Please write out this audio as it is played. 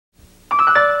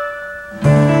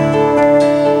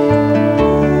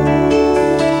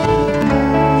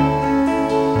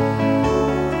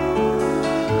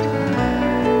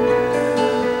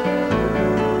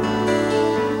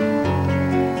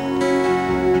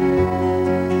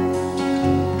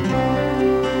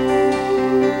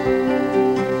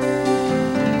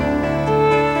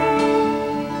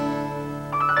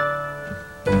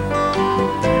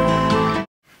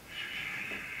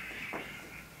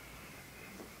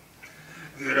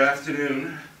Good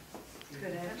afternoon.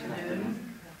 Good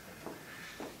afternoon.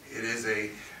 It is a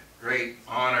great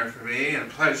honor for me and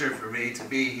pleasure for me to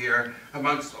be here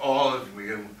amongst all of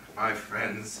you, my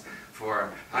friends,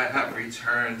 for I have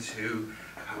returned to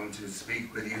come to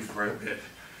speak with you for a bit.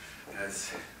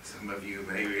 As some of you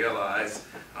may realize,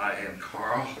 I am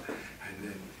Carl,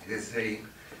 and it is a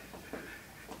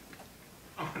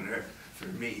honor for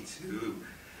me to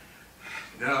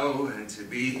know and to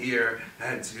be here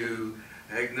and to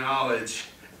acknowledge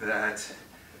that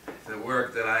the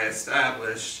work that I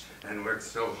established and worked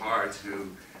so hard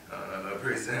to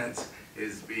present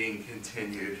is being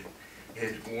continued.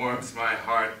 It warms my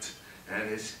heart, and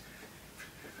it is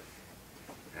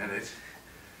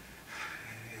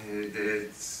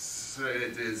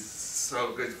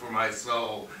so good for my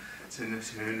soul to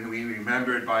be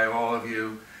remembered by all of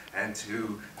you and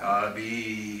to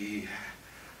be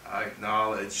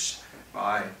acknowledged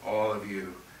by all of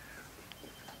you.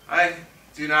 I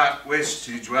do not wish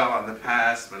to dwell on the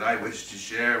past, but I wish to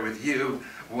share with you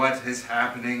what is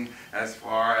happening as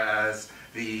far as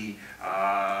the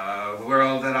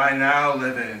world that I now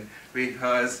live in,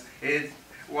 because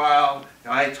while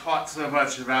I taught so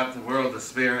much about the world of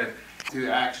spirit, to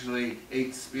actually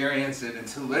experience it and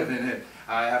to live in it,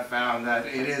 I have found that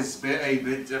it is a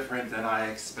bit different than I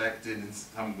expected in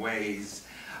some ways.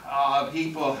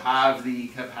 People have the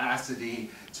capacity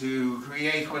to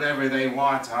create whatever they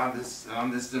want on this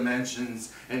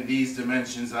dimensions, in these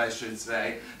dimensions I should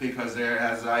say, because there,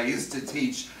 as I used to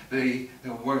teach, the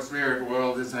spirit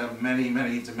world is of many,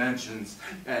 many dimensions,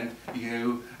 and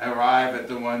you arrive at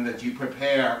the one that you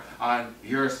prepare on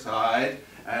your side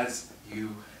as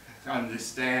you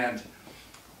understand.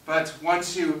 But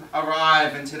once you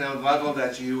arrive into the level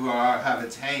that you have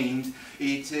attained,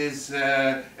 it is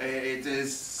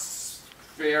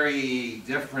very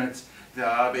different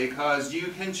because you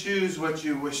can choose what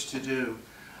you wish to do.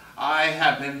 I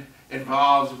have been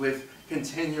involved with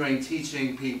continuing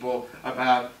teaching people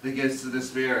about the gifts of the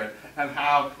Spirit and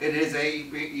how it is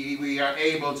we are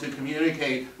able to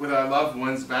communicate with our loved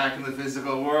ones back in the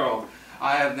physical world.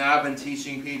 I have now been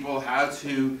teaching people how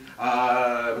to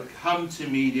come to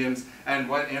mediums and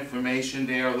what information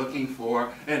they are looking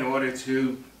for in order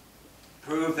to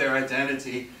prove their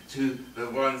identity to the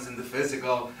ones in the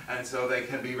physical, and so they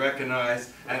can be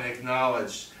recognized and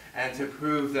acknowledged, and to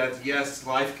prove that yes,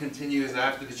 life continues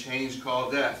after the change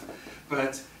called death.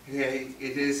 But it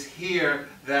is here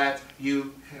that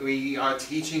we are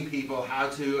teaching people how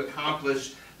to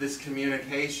accomplish this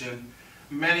communication.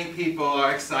 Many people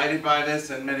are excited by this,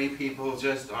 and many people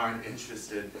just aren't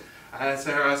interested. As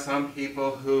there are some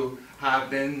people who have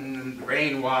been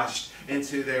brainwashed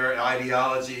into their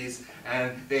ideologies,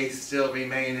 and they still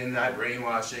remain in that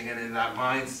brainwashing and in that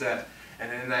mindset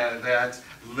and in that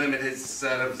limited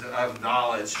set of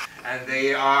knowledge. And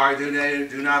they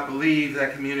do not believe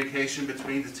that communication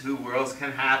between the two worlds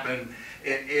can happen.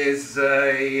 It is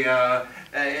an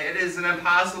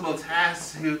impossible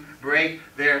task to break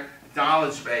their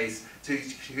knowledge base, to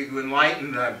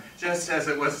enlighten them, just as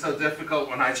it was so difficult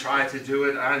when I tried to do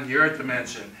it on your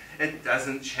dimension. It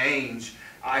doesn't change.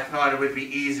 I thought it would be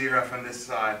easier from this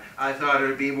side. I thought it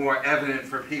would be more evident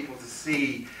for people to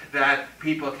see that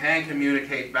people can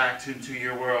communicate back to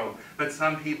your world. But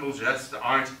some people just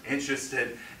aren't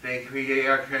interested. They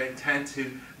are content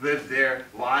to live their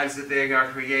lives that they are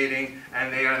creating,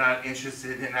 and they are not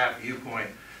interested in that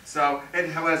viewpoint. So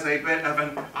it was a bit of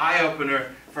an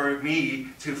eye-opener for me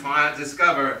to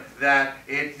discover that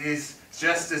it is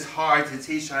just as hard to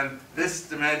teach on this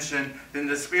dimension in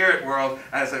the spirit world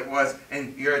as it was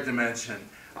in your dimension.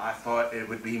 I thought it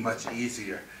would be much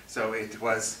easier, so it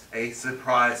was a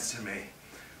surprise to me.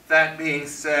 That being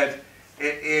said,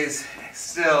 it is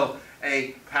still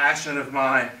a passion of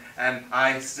mine, and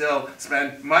I still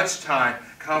spend much time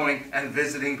going and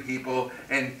visiting people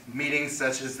in meetings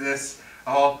such as this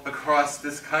all across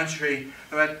this country,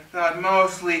 but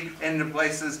mostly in the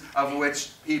places of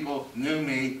which people knew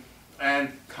me,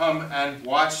 and come and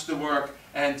watch the work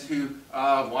and to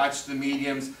watch the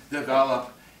mediums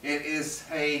develop. It is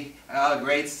a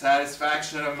great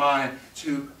satisfaction of mine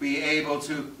to be able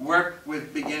to work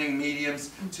with beginning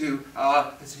mediums, to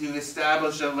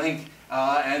establish a link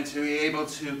and to be able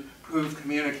to prove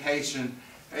communication.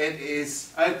 It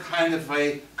is a kind of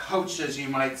a coach, as you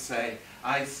might say.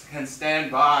 I can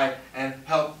stand by and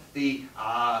help the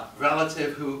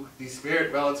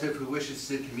spirit relative who wishes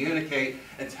to communicate,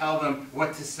 and tell them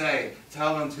what to say,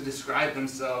 tell them to describe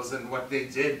themselves and what they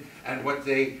did and what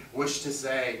they wish to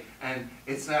say. And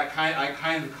it's that I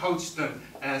kind of coach them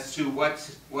as to what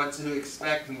to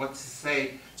expect and what to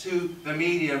say to the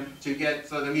medium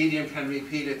so the medium can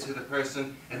repeat it to the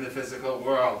person in the physical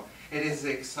world. It is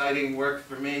exciting work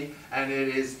for me, and it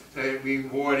is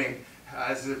rewarding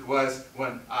as it was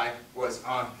when I was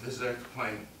on the Zerk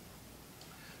plane.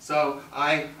 So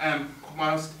I am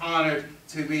most honored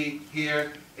to be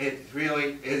here. It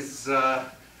really is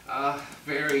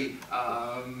very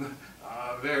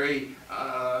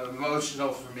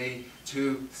emotional for me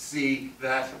to see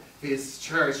that this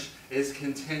church is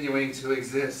continuing to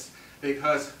exist.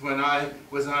 Because when I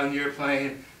was on your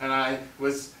plane and I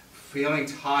was feeling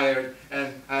tired,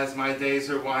 and as my days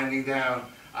are winding down,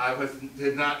 I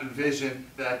did not envision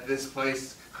that this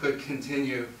place could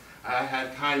continue. I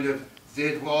had kind of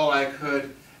did all I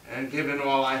could and given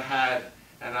all I had,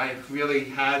 and I really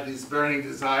had this burning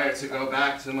desire to go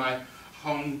back to my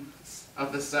home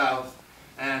of the South,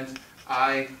 and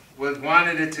I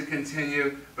wanted it to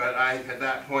continue, but I at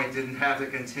that point didn't have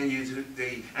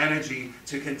the energy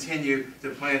to continue to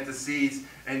plant the seeds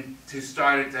and to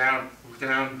start it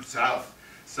down south.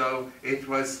 So it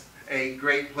was a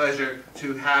great pleasure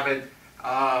to have it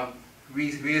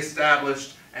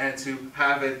reestablished and to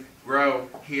have it grow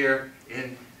here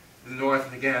in the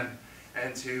North again,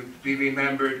 and to be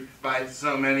remembered by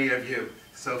so many of you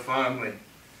so fondly.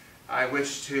 I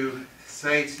wish to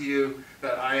say to you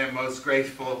that I am most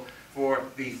grateful for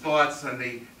the thoughts and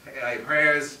the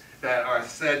prayers that are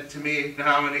said to me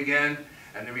now and again,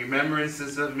 and the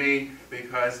remembrances of me,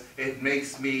 because it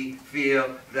makes me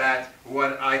feel that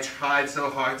what I tried so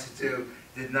hard to do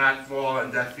did not fall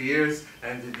on deaf ears,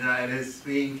 and is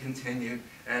being continued,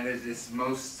 and it is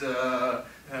most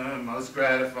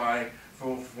gratifying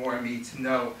for me to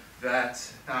know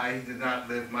that I did not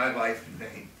live my life in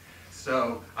vain.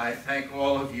 So I thank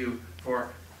all of you for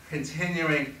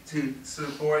continuing to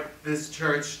support this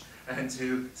church and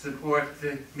to support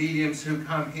the mediums who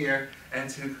come here, and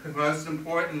to, most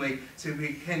importantly, to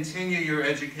continue your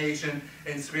education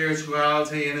in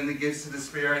spirituality and in the gifts of the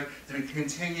Spirit, to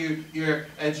continue your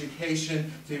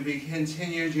education, to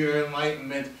continue your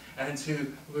enlightenment, and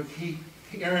to keep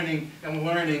yearning and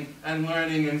learning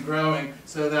and growing,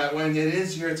 so that when it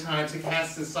is your time to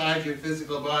cast aside your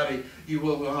physical body, you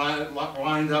will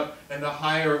wind up in the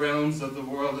higher realms of the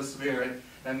world of spirit.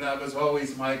 And that was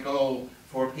always my goal,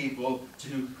 for people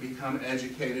to become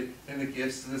educated in the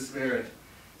gifts of the Spirit.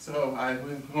 So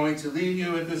I'm going to leave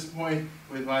you at this point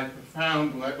with my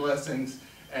profound blessings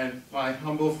and my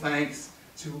humble thanks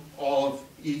to all of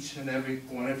each and every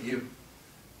one of you.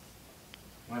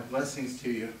 My blessings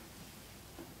to you.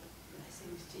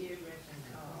 Blessings to you.